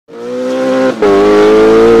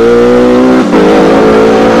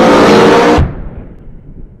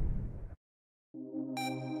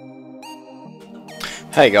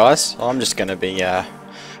Hey guys, I'm just going to be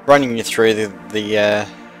running you through the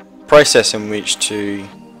process in which to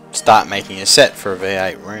start making a set for a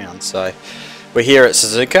V8 round. So we're here at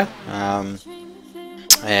Suzuka,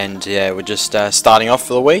 and yeah, we're just starting off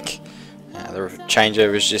for the week. The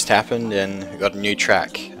changeover has just happened and we've got a new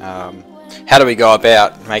track. How do we go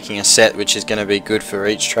about making a set which is going to be good for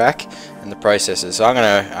each track and the processes? So I'm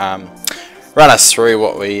going to run us through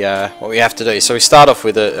what we have to do. So we start off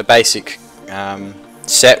with a basic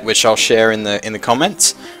set, which I'll share in the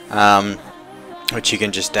comments, which you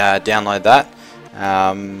can just download that.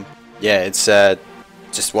 Yeah, it's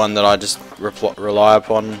just one that I just rely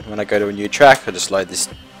upon when I go to a new track. I just load this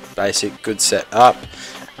basic good set up,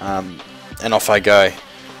 and off I go.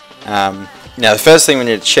 Now the first thing we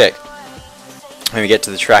need to check when we get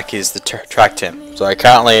to the track is the track temp. So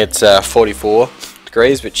currently it's 44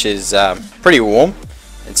 degrees, which is pretty warm.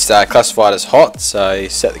 It's classified as hot, so you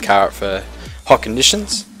set the car up for hot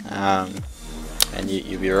conditions, and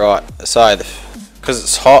you'll be right. So because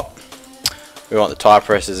it's hot, we want the tyre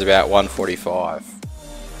pressures about 145.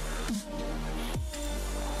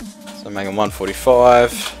 So I'm making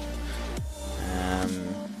 145,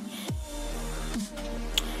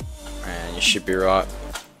 and you should be right.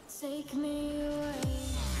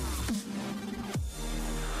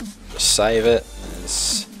 Just save it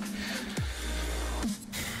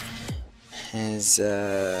as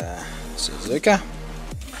Suzuka.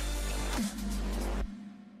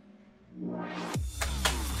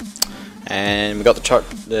 And we got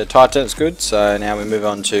the tyre temps good, so now we move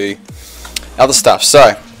on to other stuff.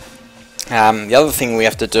 So the other thing we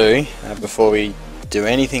have to do before we do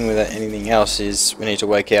anything with anything else is we need to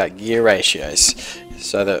work out gear ratios,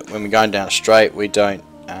 so that when we're going down a straight we don't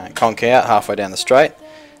conk out halfway down the straight.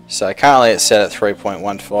 So currently it's set at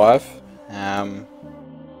 3.15.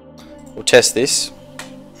 We'll test this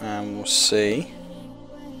and we'll see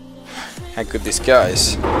how good this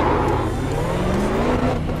goes.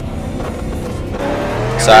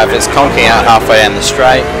 So if it's conking out halfway down the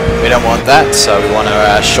straight, we don't want that, so we want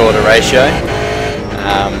a shorter ratio,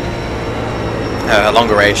 a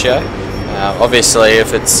longer ratio. Obviously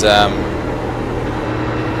if it's you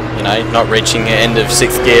know, not reaching the end of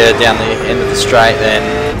 6th gear down the end of the straight, then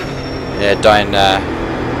yeah, don't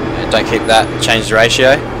keep that, change the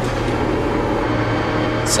ratio.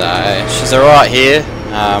 So she's alright here.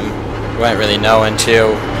 We won't really know until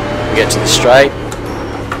we get to the straight.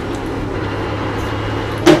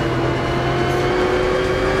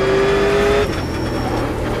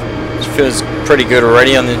 It feels pretty good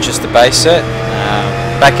already on just the base set.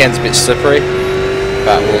 Back end's a bit slippery,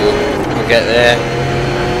 but we'll get there.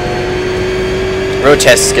 The real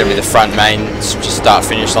test is going to be the front main, just start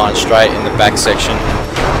finish line straight in the back section.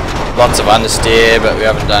 Lots of understeer, but we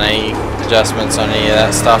haven't done any adjustments on any of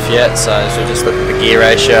that stuff yet, so we'll just look at the gear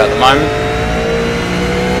ratio at the moment.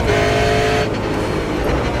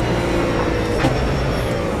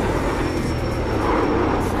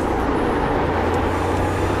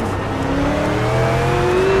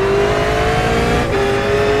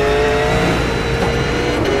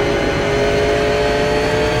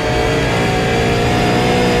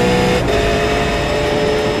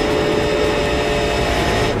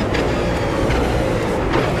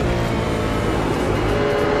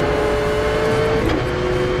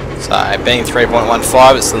 So being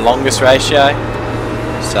 3.15, it's the longest ratio,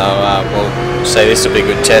 so we'll see. This will be a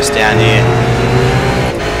good test down here.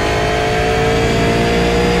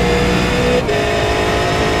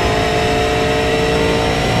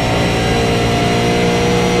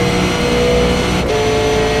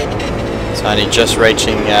 It's only just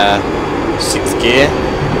reaching 6th gear.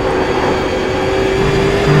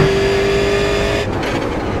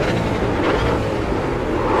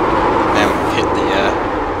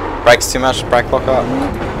 Brakes too much, brake lock up.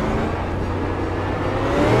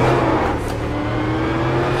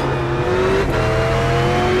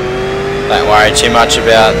 Don't worry too much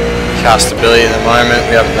about car stability at the moment.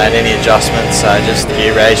 We haven't made any adjustments, so just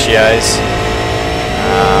gear ratios.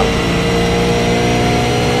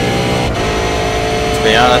 To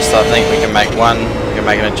be honest, I think we can make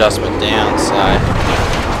an adjustment down. So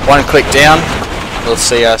one click down will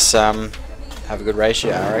see us have a good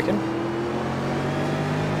ratio, I reckon.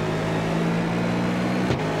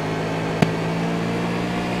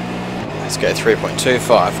 Let's go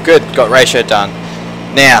 3.25. Good, got ratio done.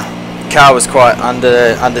 Now, car was quite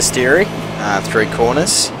understeery through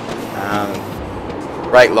corners.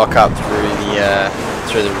 Brake lock up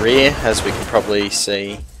through the rear, as we can probably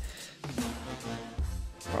see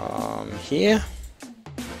from here.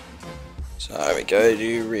 So we go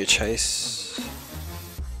to rear chase,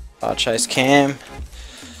 bar chase cam,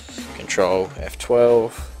 Control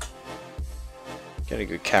F12. Get a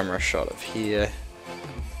good camera shot of here.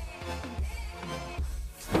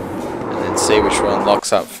 And then see which one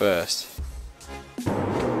locks up first. I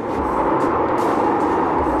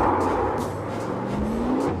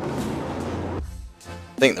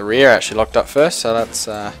think the rear actually locked up first, so let's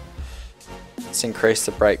increase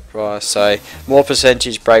the brake bias. So more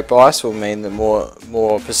percentage brake bias will mean that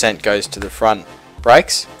more percent goes to the front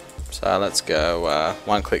brakes. So let's go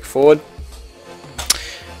 1 click forward.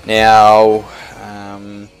 Now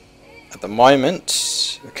at the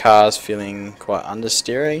moment the car's feeling quite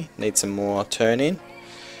understeery, needs some more turn in.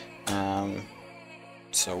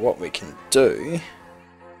 So what we can do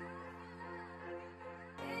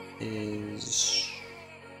is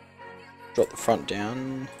drop the front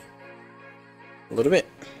down a little bit.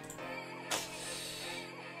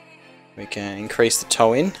 We can increase the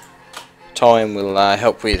toe in. Toe in will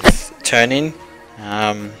help with turn in,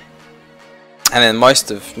 and then most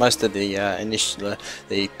of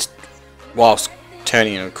the whilst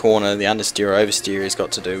turning in a corner, the understeer or oversteer has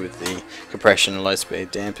got to do with the compression and low speed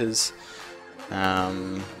dampers.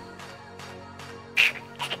 High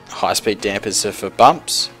speed dampers are for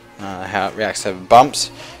bumps. How it reacts over bumps.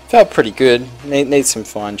 Felt pretty good. Needs some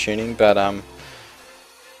fine tuning, but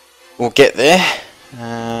we'll get there.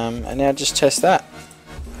 And now just test that.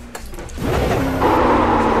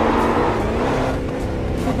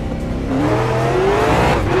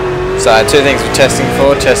 So two things we're testing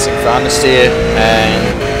for understeer and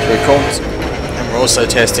through corners, and we're also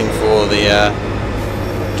testing for the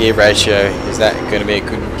gear ratio. Is that going to be a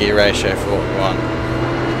good gear ratio for what we want?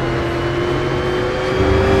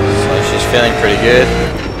 So she's feeling pretty good.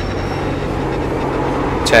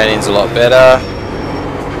 Turn-in's a lot better.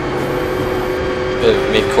 Bit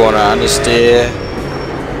of mid-corner understeer.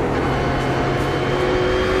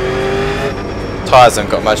 Tyres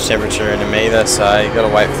haven't got much temperature in them either, so you've got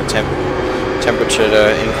to wait for the temperature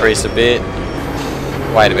to increase a bit.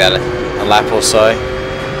 Wait about a lap or so.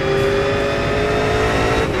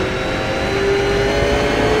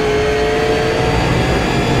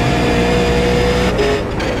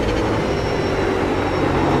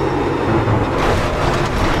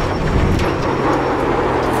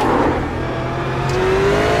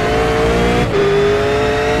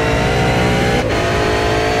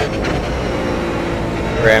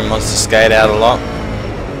 Ram wants to skate out a lot,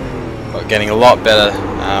 but getting a lot better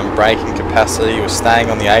braking capacity. We're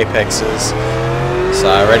staying on the apexes, so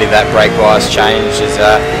already that brake bias change is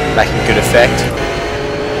making good effect.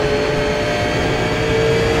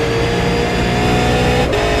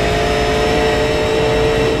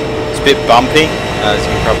 It's a bit bumpy, as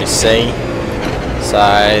you can probably see, so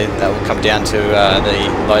that will come down to the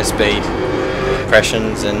low speed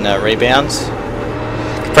compressions and rebounds.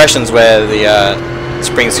 Compressions where the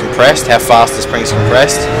spring's compressed, how fast the spring's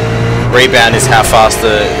compressed. Rebound is how fast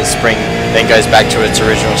the spring then goes back to its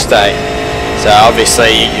original state. So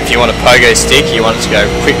obviously if you want a pogo stick, you want it to go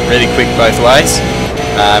quick, really quick both ways.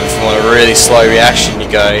 If you want a really slow reaction, you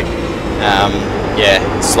go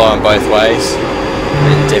slow in both ways.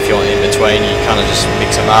 And if you want in between, you kind of just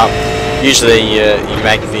mix them up. Usually you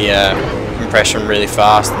make the compression really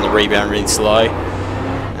fast and the rebound really slow,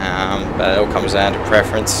 but it all comes down to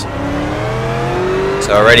preference.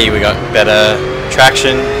 So already we got better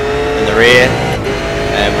traction in the rear,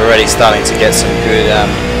 and we're already starting to get some good,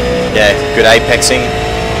 good apexing,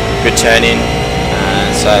 good turn in.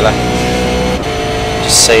 So let's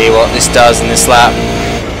just see what this does in this lap.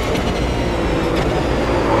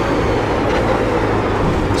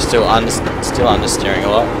 Still understeering a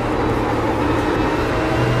lot.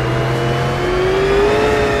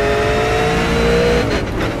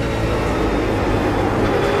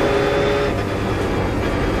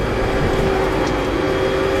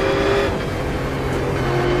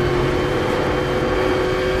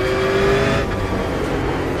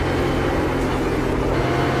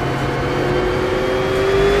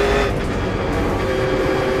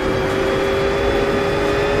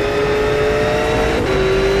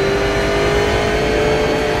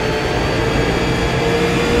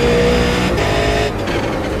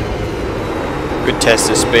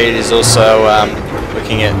 Test of speed is also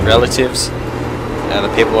looking at relatives,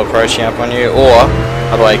 the people approaching up on you, or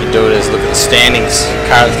another way you can do it is look at the standings.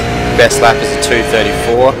 Current best lap is a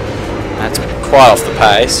 2:34. That's quite off the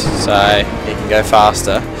pace, so you can go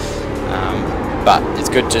faster. But it's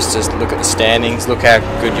good just to look at the standings, look how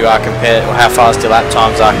good you are compared, or how fast your lap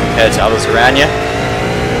times are compared to others around you.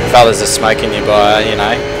 If others are smoking you by,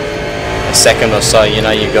 a second or so,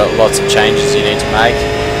 you've got lots of changes you need to make.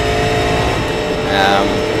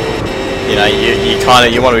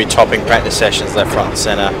 You want to be topping practice sessions left, front and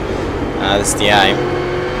centre. That's the aim,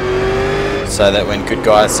 so that when good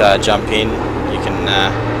guys jump in, you can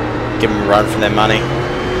give them a run for their money.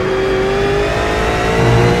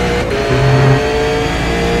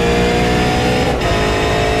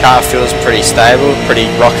 Car feels pretty stable, pretty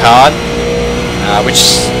rock hard, which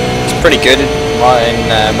is pretty good in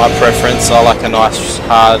my preference. I like a nice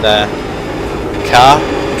hard car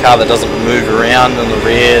that doesn't move around on the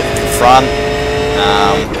rear, the front.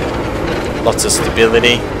 Lots of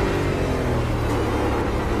stability.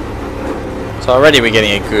 So already we're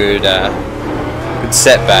getting a good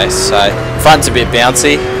set base. So front's a bit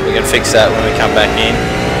bouncy. We can fix that when we come back in.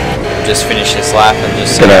 We'll just finish this lap and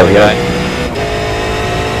just see how we go.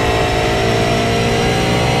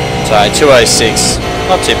 So 2:06,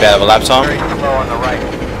 not too bad of a lap time. Very slow on the right.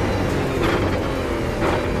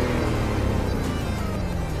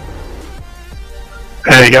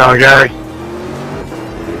 There you go, Gary.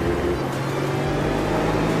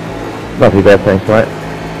 Not too bad, thanks, mate.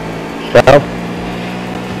 Yourself?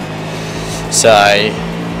 So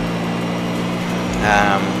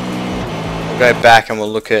we'll go back and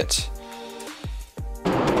we'll look at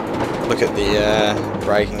the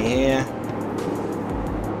braking here.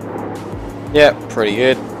 Yep, pretty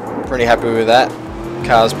good. Pretty happy with that.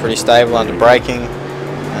 Car's pretty stable under braking.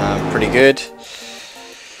 Pretty good.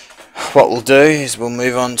 What we'll do is we'll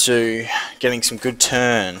move on to getting some good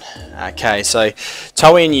turn. Okay, so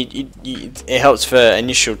toe in, it helps for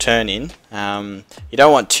initial turn in. You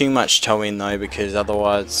don't want too much toe in though, because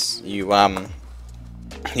otherwise you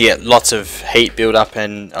get lots of heat build up,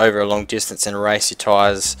 and over a long distance in a race your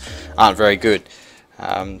tyres aren't very good.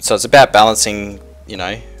 So it's about balancing, you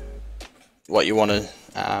know, what you want to,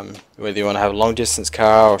 whether you want to have a long distance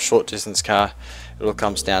car or a short distance car. It all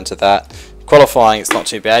comes down to that. Qualifying, it's not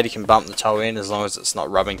too bad. You can bump the toe in as long as it's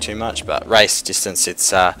not rubbing too much. But race distance,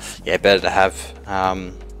 it's yeah, better to have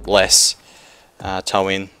less toe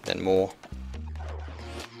in than more.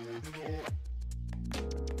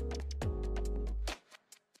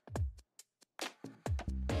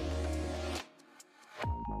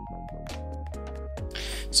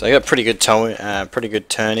 So I got pretty good toe, pretty good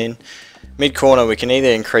turn in. Mid corner, we can either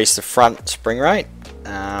increase the front spring rate,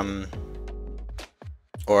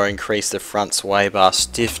 or increase the front sway bar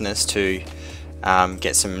stiffness to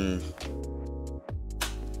get some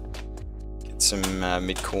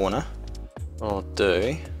mid corner. What I'll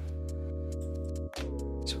do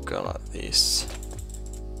is we'll go like this,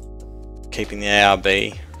 keeping the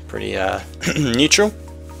ARB pretty neutral.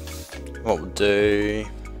 What we'll do,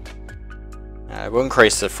 we'll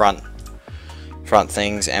increase the front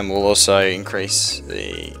things, and we'll also increase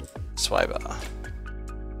the sway bar.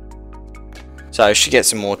 So should get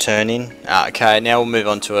some more turn in. Okay, now we'll move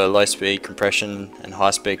on to a low speed compression and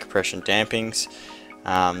high speed compression dampings.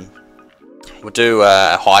 We'll do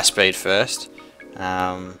a high speed first.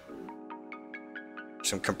 Some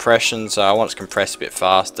compression, so I want it to compress a bit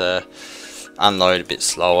faster, unload a bit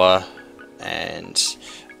slower, and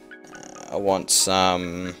I want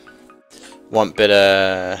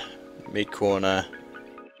better mid-corner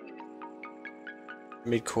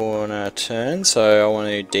turn, so I want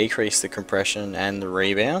to decrease the compression and the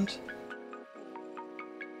rebound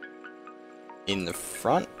in the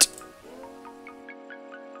front.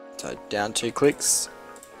 So down 2 clicks.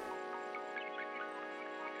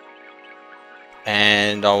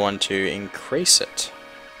 And I want to increase it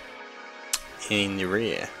in the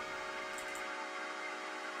rear.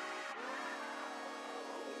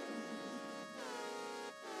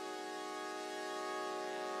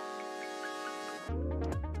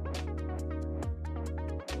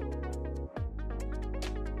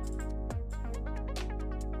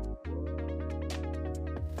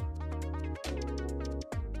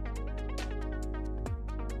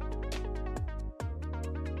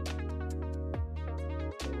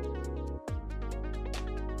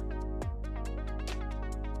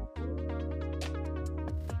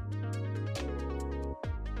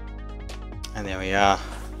 And there we are.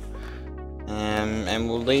 And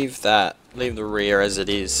we'll leave the rear as it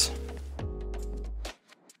is.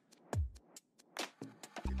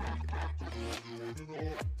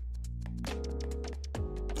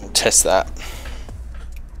 We'll test that.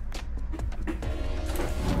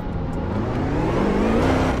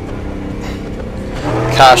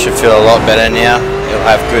 Car should feel a lot better now. You'll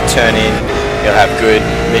have good turn in, you'll have good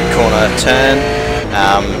mid-corner turn.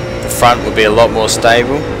 The front will be a lot more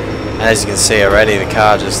stable. And as you can see already, the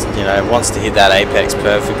car just, you know, wants to hit that apex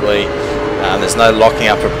perfectly. There's no locking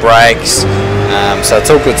up of brakes, so it's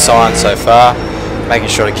all good signs so far. Making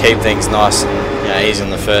sure to keep things nice and, you know, easy on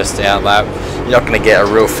the first out lap. You're not going to get a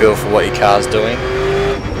real feel for what your car's doing.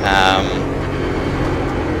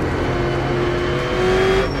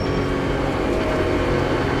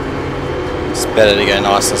 better to go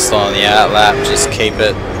nice and slow on the out lap, just keep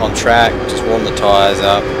it on track, just warm the tyres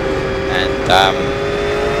up and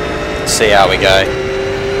see how we go.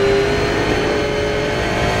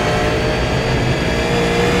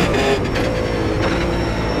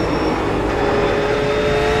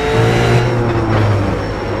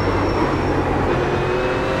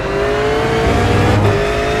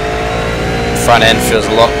 Front end feels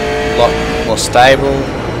a lot more stable.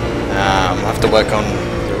 I'll have to work on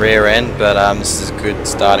the rear end, but this is good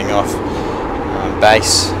starting off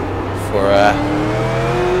base for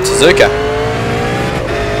Suzuka.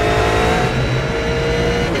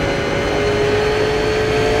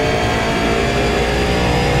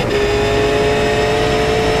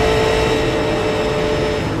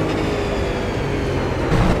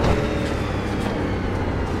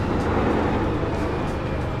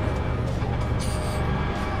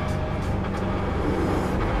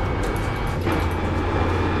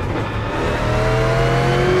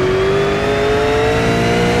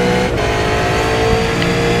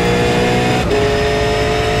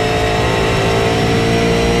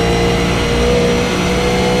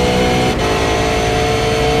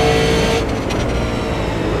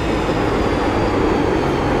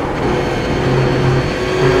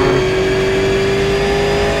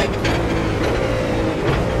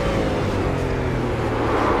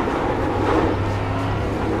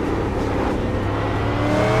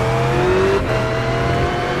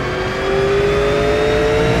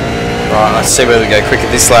 Right, let's see where we go quicker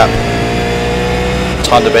this lap.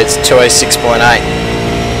 Time to beat's 2:06.8.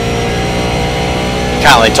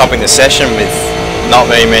 Currently topping the session with not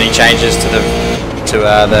very many changes to the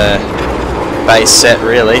base set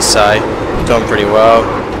really, so doing pretty well.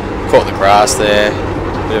 Caught the grass there,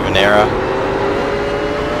 bit of an error.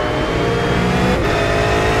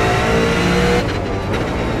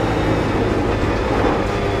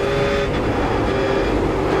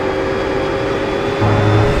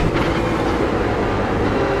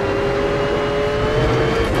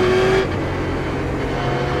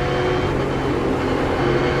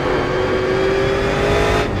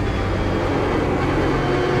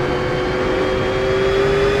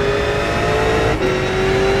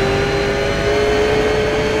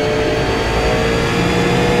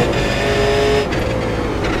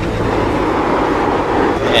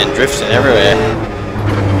 And drifting everywhere.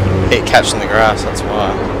 Keep catching the grass, that's why.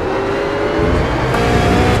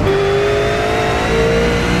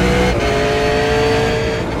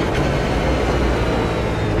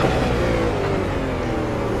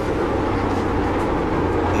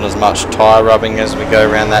 Not as much tyre rubbing as we go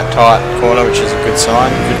around that tight corner, which is a good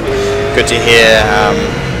sign. Good to hear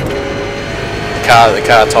the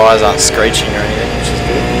car tyres aren't screeching or anything, which is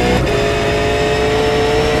good.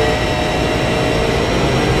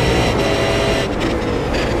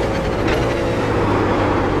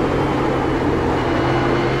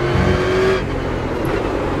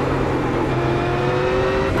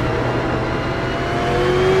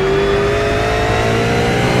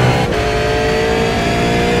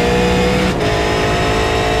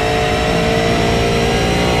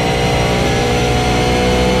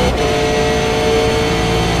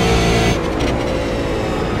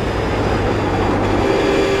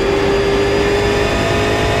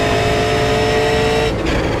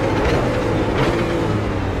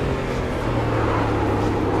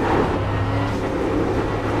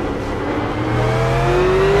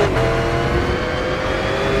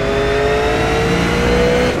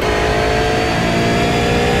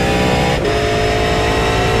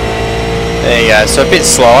 There you go, so a bit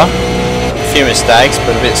slower, a few mistakes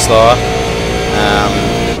but a bit slower.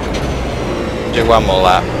 Do one more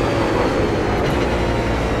lap.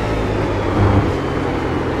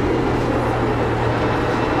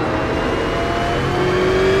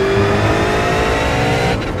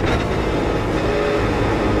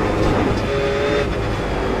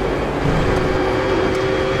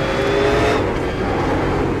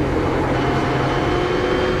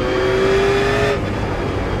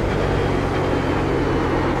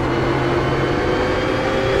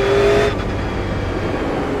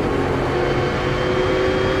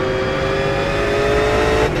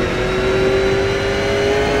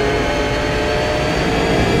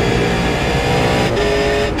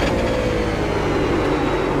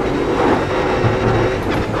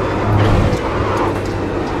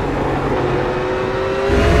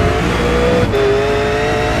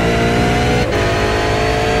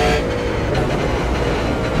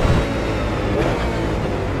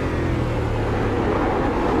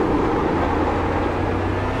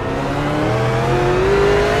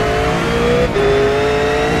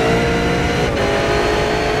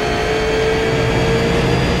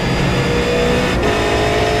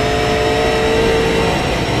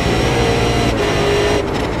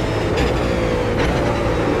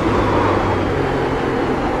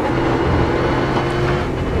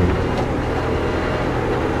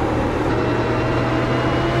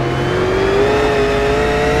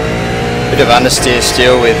 bit of understeer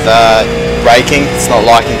still with braking. It's not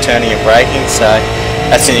liking turning and braking, so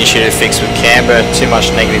that's an issue to fix with camber, too much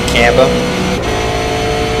negative camber.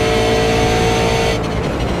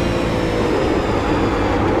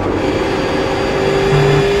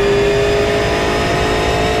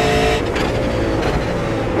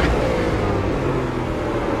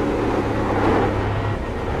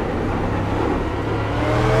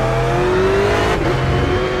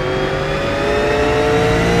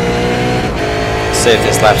 See if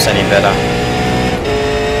this lap's any better.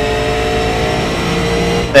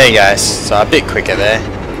 There you go, so a bit quicker there.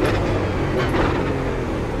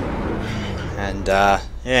 And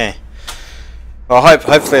yeah, well,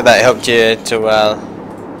 hopefully that helped you to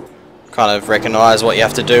kind of recognise what you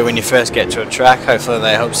have to do when you first get to a track. Hopefully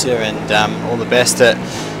that helps you, and all the best at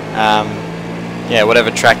yeah,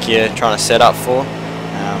 whatever track you're trying to set up for.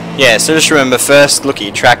 Yeah, so just remember, first look at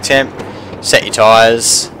your track temp, set your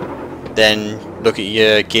tyres, then look at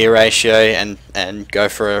your gear ratio and go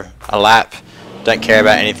for a lap. Don't care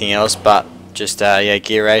about anything else but just yeah,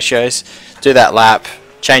 gear ratios. Do that lap,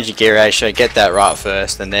 change your gear ratio, get that right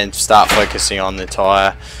first, and then start focusing on the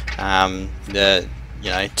tyre, the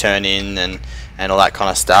turn in and all that kind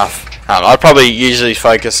of stuff. I'd probably usually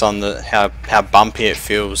focus on the how bumpy it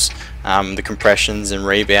feels, the compressions and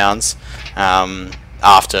rebounds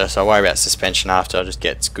after, so I worry about suspension after. I just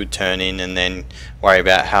get good turn in and then worry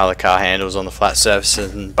about how the car handles on the flat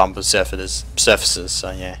surfaces and bumper surfaces. So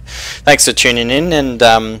yeah, thanks for tuning in, and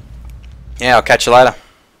yeah, I'll catch you later.